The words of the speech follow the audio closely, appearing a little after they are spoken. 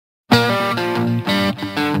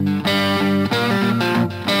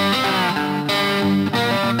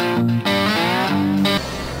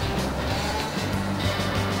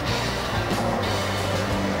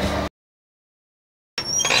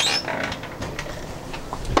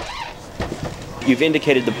You've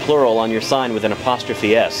indicated the plural on your sign with an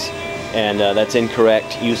apostrophe S, and that's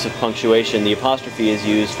incorrect use of punctuation. The apostrophe is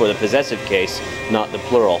used for the possessive case, not the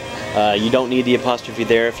plural. You don't need the apostrophe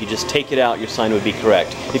there. If you just take it out, your sign would be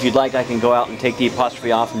correct. If you'd like, I can go out and take the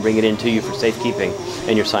apostrophe off and bring it in to you for safekeeping,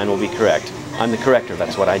 and your sign will be correct. I'm the corrector,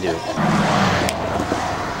 that's what I do.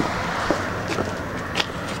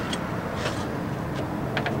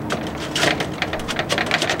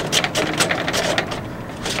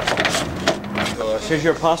 Here's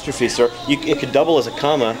your apostrophe, sir. It could double as a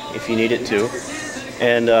comma if you need it to.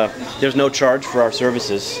 And there's no charge for our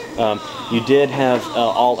services. You did have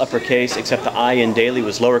all uppercase, except the I in daily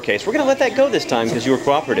was lowercase. We're going to let that go this time because you were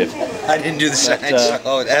cooperative. I didn't do the sign,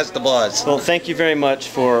 so ask the boss. Well, thank you very much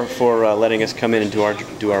for letting us come in and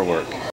do our work.